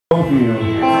Both of you.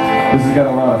 This has got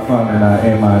a lot of fun in A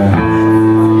minor.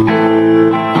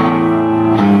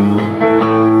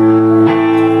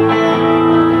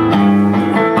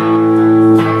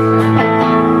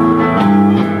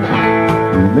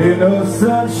 Ain't no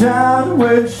sunshine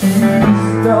when she's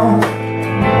gone.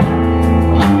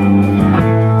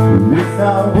 It's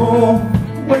not warm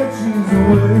when she's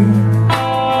away.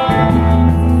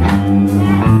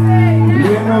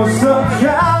 Ain't no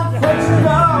sunshine when she's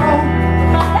gone.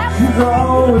 She's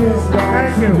always gone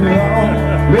too long.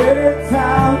 Every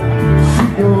time she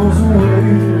goes away.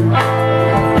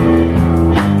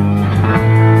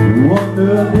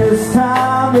 Wonder this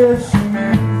time if she's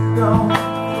gone.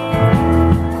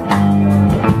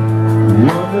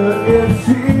 Wonder if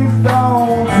she's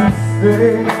gone to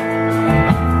stay.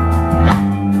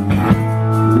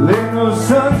 Ain't no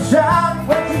sunshine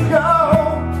when she's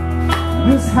gone.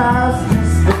 This house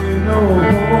just ain't no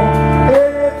home.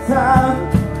 Anytime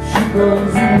she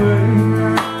goes away.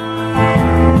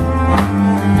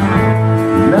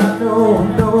 And I know, I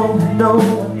know, I know,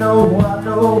 I know, I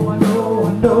know, I know,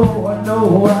 I know, I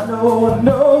know, I know, I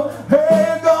know.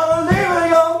 Ain't gonna leave a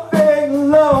young thing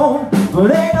alone. But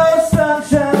ain't no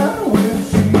sunshine when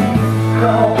she's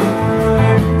gone.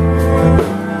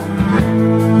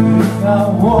 It's not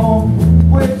warm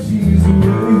when she's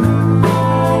away.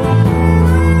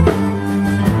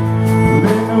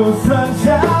 Ain't no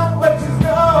sunshine when she's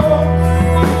gone.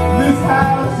 This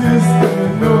house just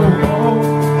ain't no home.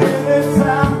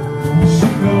 Anytime she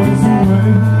goes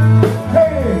away.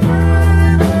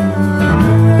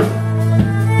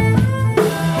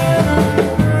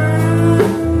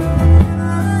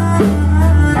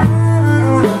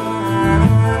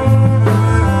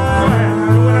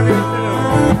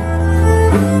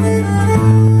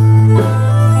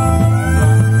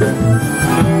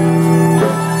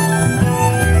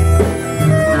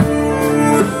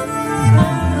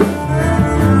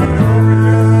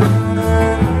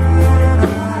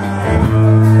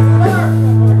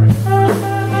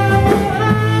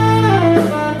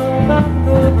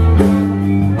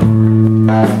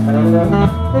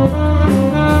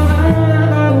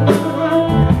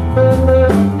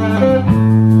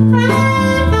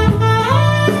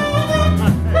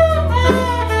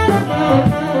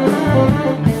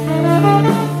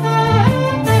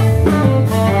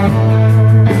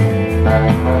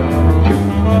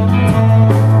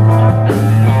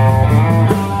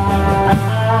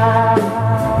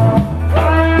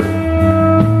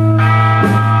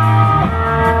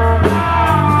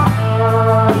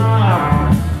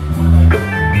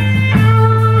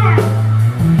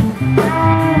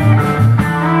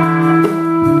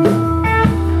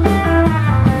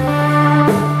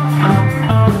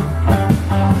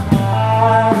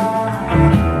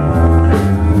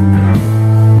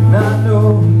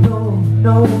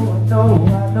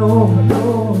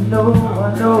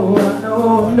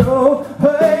 I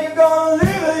ain't gonna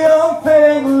leave a young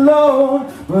thing alone.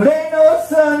 But ain't no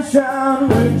sunshine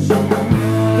when she's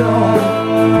gone.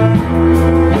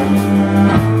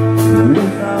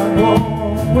 It's not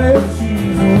warm when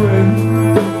she's away.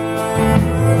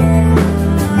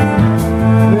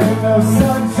 Ain't no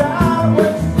sunshine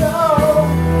when she's gone.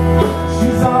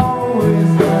 She's always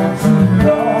gone too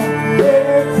long.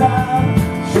 Every time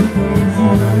she goes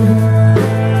away.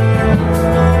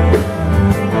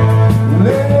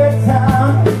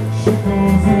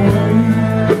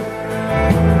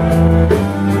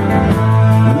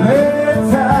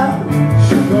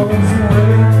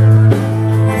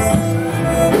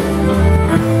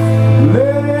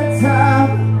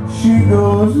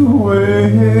 Goes away.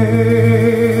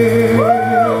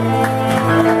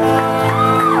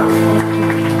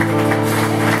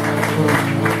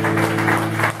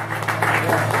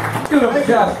 Good old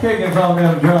Josh Kagan's on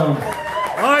them drums.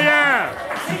 Oh yeah!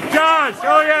 Josh,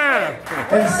 oh yeah!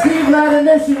 And Steve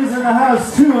Ladinishi is in the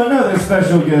house too, another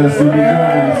special guest who'll be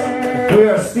joining us. We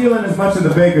are stealing as much of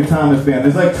the Baker Thomas band.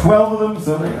 There's like 12 of them,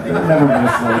 so they never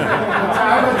miss one.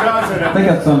 They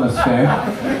got some to spare.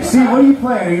 Steve, what are you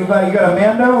playing? Are you got a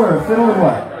mando or a fiddle or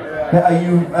what? Are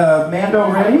you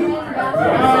mando ready?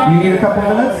 You need a couple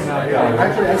minutes?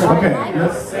 Okay.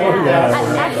 Let's,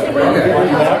 actually, we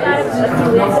talked about it a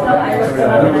few weeks ago. I looked it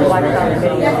up and watched all the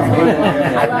videos.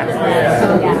 I love this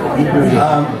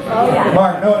band.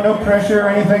 Mark, no pressure or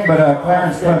anything, but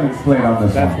Clarence Clemens played on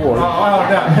this one.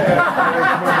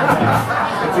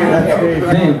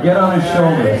 Dave, get on his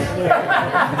shoulders.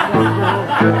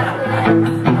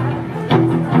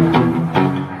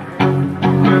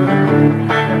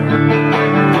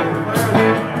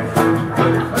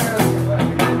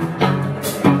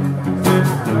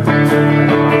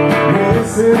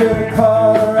 Sit in a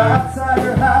car outside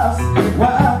your house.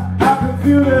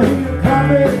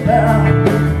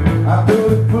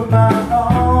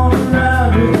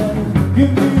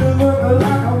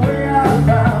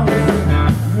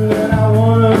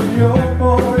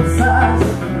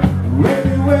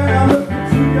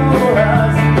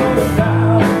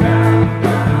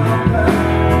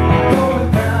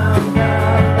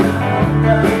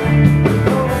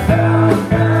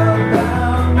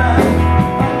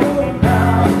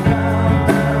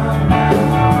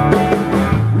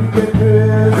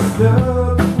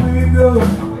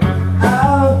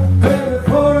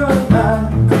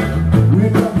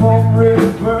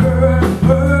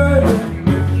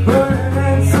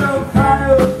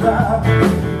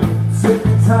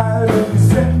 tired of you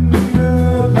setting me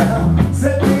up now.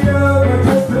 Set me up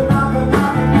just to knock it,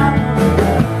 knock it, knock it.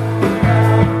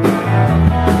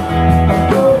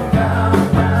 I go down,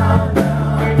 down,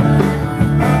 down, down.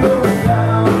 I go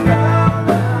down, down,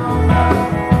 down, down.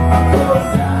 I go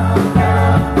down,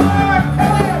 down,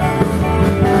 down.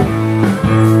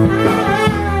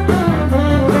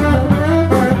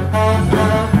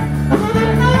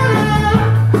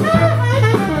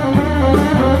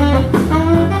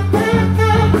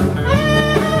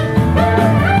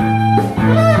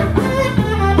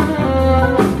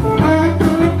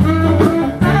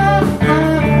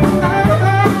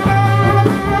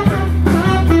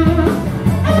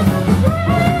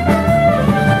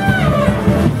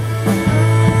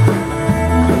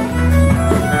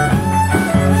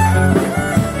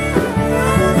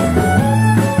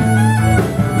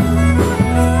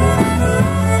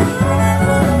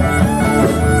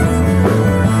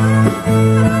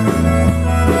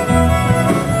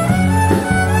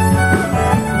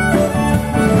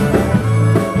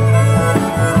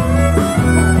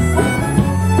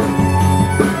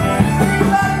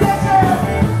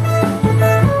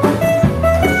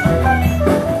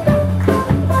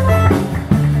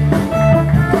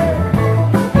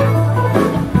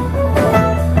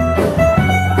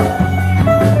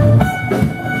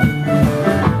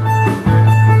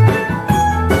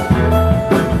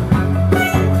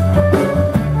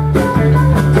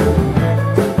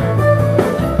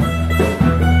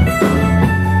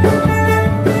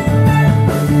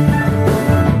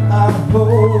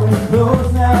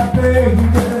 Close now, baby.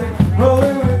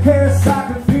 Rolling with chaos, I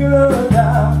can feel her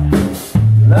now.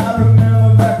 I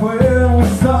remember back when